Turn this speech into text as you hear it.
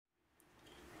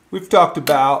We've talked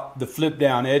about the flip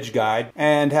down edge guide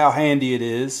and how handy it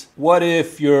is. What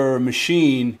if your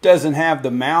machine doesn't have the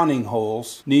mounting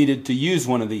holes needed to use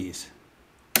one of these?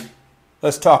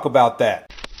 Let's talk about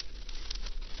that.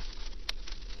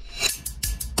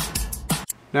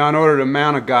 Now, in order to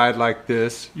mount a guide like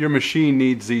this, your machine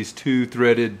needs these two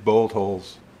threaded bolt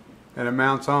holes. And it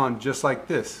mounts on just like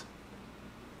this.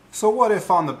 So what if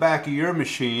on the back of your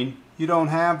machine you don't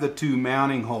have the two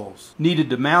mounting holes needed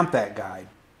to mount that guide?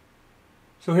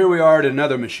 So here we are at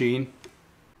another machine.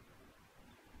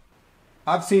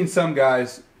 I've seen some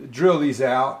guys drill these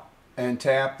out and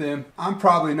tap them. I'm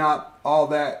probably not all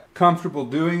that comfortable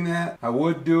doing that. I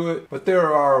would do it, but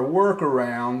there are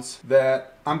workarounds that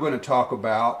I'm going to talk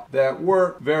about that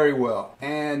work very well.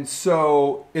 And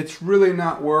so it's really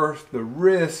not worth the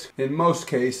risk in most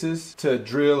cases to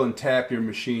drill and tap your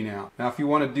machine out. Now if you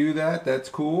want to do that, that's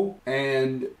cool.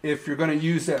 And if you're going to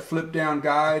use that flip down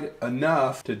guide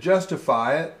enough to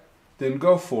justify it, then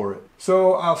go for it.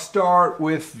 So I'll start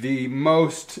with the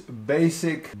most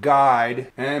basic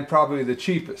guide and probably the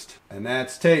cheapest, and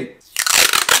that's tape.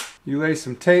 You lay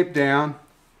some tape down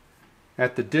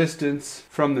at the distance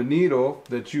from the needle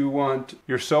that you want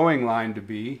your sewing line to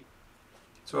be.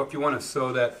 So if you want to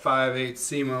sew that 5/8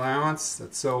 seam allowance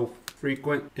that's so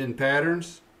frequent in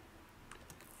patterns,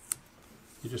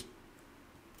 you just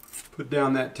put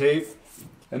down that tape.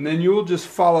 And then you'll just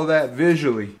follow that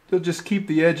visually. You'll just keep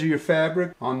the edge of your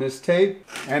fabric on this tape,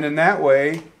 and in that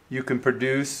way you can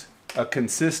produce a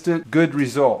consistent, good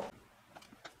result.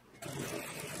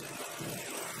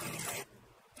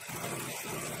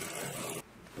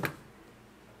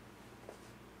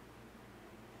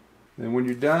 Then when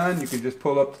you're done, you can just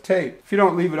pull up the tape. If you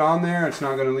don't leave it on there, it's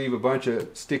not going to leave a bunch of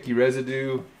sticky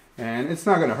residue, and it's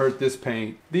not going to hurt this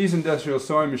paint. These industrial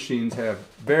sewing machines have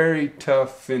very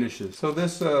tough finishes, so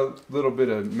this little bit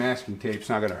of masking tape is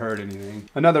not going to hurt anything.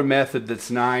 Another method that's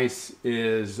nice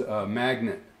is a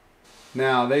magnet.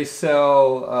 Now they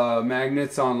sell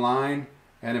magnets online,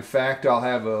 and in fact I'll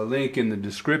have a link in the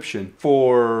description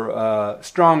for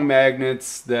strong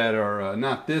magnets that are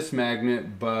not this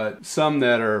magnet, but some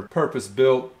that are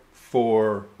purpose-built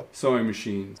for sewing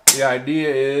machines. The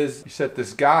idea is you set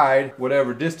this guide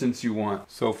whatever distance you want.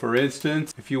 So for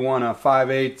instance, if you want a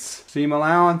 5/8 seam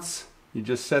allowance, you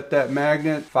just set that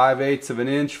magnet 5/8 of an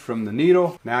inch from the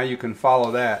needle. Now you can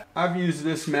follow that. I've used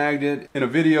this magnet in a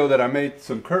video that I made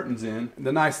some curtains in.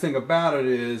 The nice thing about it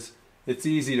is it's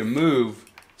easy to move.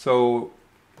 So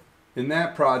in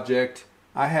that project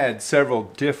I had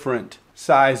several different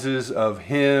sizes of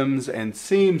hems and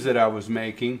seams that I was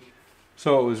making.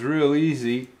 So it was real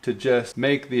easy to just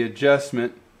make the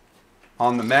adjustment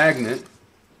on the magnet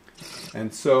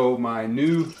and sew my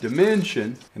new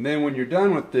dimension. And then when you're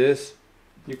done with this,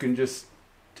 you can just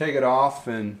take it off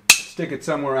and stick it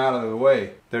somewhere out of the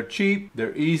way. They're cheap,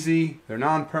 they're easy, they're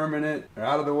non-permanent, they're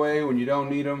out of the way when you don't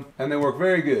need them, and they work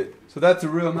very good. So that's a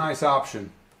real nice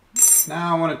option.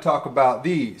 Now I want to talk about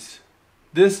these.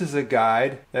 This is a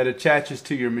guide that attaches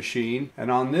to your machine, and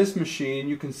on this machine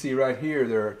you can see right here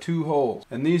there are two holes,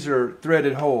 and these are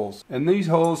threaded holes, and these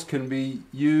holes can be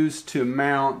used to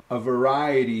mount a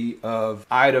variety of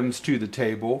items to the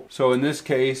table. So in this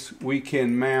case we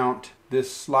can mount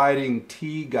this sliding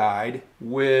T guide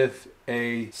with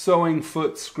a sewing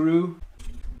foot screw.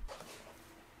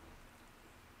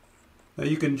 Now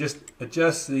you can just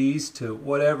adjust these to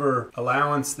whatever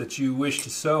allowance that you wish to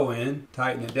sew in,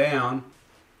 tighten it down.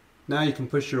 Now you can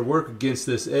push your work against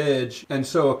this edge and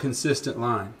sew a consistent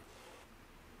line.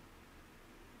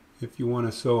 If you want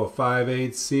to sew a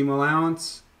 5/8 seam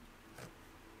allowance,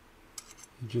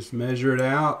 you just measure it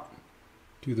out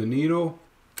to the needle.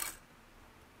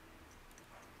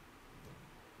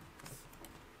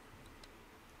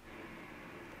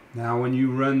 Now when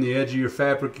you run the edge of your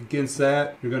fabric against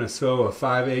that, you're going to sew a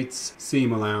 5/8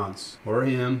 seam allowance or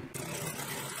hem.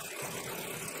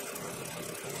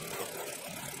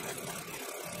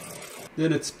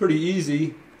 Then it's pretty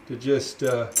easy to just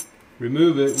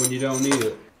remove it when you don't need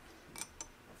it.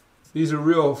 These are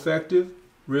real effective,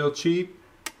 real cheap,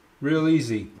 real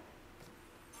easy.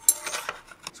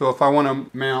 So if I want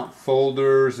to mount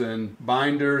folders and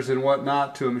binders and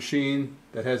whatnot to a machine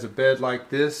that has a bed like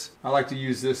this, I like to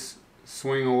use this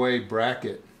swing away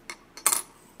bracket.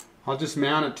 I'll just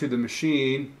mount it to the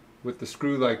machine with the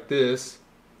screw like this.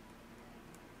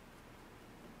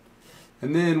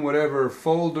 And then whatever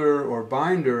folder or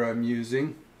binder I'm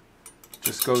using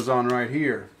just goes on right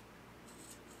here.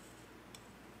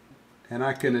 And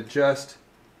I can adjust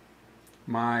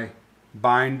my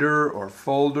binder or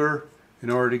folder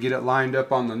in order to get it lined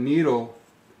up on the needle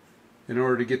in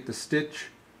order to get the stitch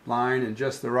line in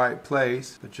just the right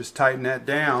place, but just tighten that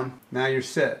down. Now you're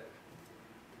set.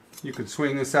 You can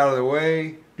swing this out of the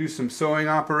way, do some sewing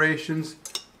operations,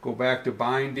 go back to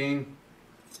binding,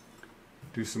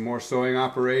 do some more sewing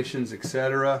operations,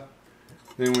 etc.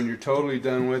 Then when you're totally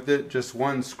done with it, just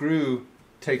one screw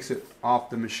takes it off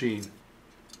the machine.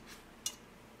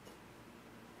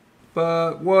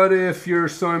 But what if your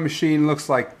sewing machine looks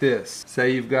like this?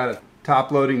 Say you've got a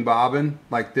top loading bobbin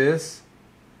like this.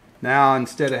 Now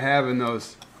instead of having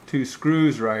those two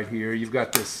screws right here, you've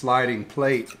got this sliding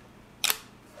plate.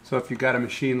 So if you've got a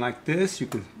machine like this, you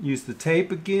can use the tape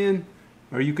again,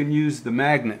 or you can use the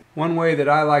magnet. One way that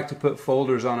I like to put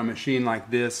folders on a machine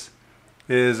like this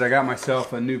is I got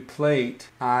myself a new plate.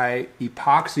 I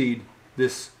epoxied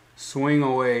this swing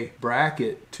away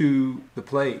bracket to the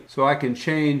plate, so I can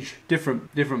change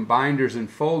different binders and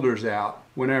folders out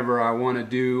whenever I want to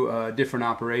do a different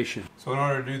operation. So in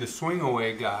order to do the swing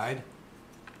away guide,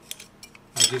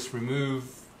 I just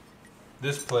remove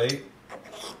this plate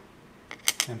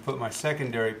and put my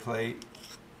secondary plate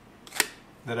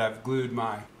that I've glued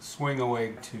my swing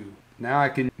away to. Now I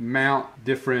can mount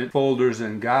different folders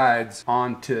and guides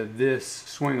onto this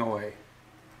swing away.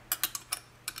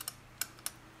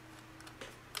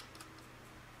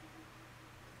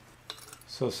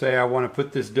 So say I want to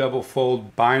put this double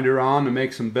fold binder on to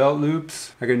make some belt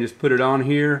loops. I can just put it on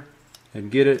here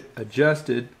and get it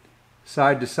adjusted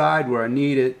side to side where I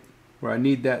need it, where I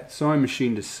need that sewing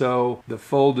machine to sew the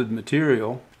folded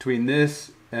material. Between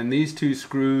this and these two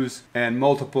screws and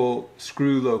multiple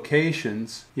screw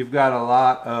locations, you've got a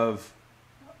lot of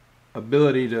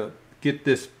ability to get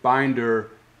this binder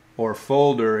or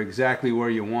folder exactly where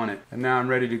you want it. And now I'm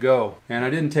ready to go. And I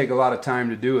didn't take a lot of time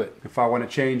to do it. If I want to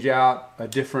change out a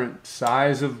different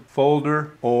size of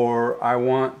folder, or I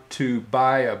want to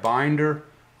buy a binder,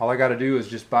 all I got to do is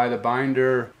just buy the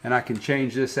binder and I can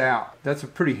change this out. That's a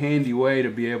pretty handy way to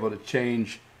be able to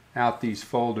change out these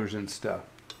folders and stuff.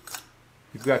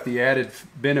 You've got the added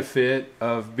benefit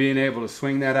of being able to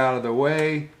swing that out of the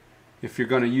way. If you're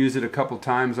going to use it a couple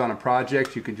times on a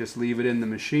project, you can just leave it in the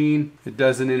machine. It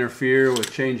doesn't interfere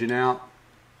with changing out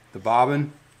the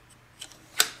bobbin.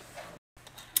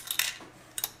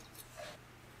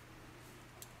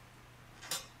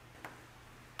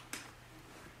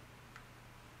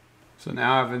 So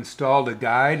now I've installed a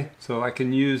guide, so I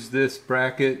can use this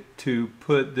bracket to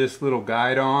put this little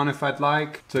guide on if I'd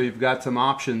like. So you've got some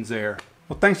options there.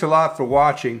 Well, thanks a lot for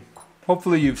watching.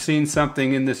 Hopefully you've seen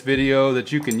something in this video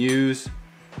that you can use.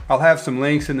 I'll have some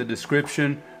links in the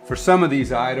description for some of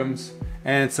these items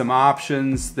and some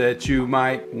options that you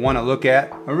might want to look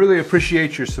at. I really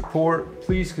appreciate your support.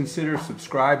 Please consider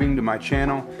subscribing to my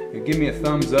channel and give me a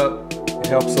thumbs up. It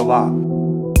helps a lot.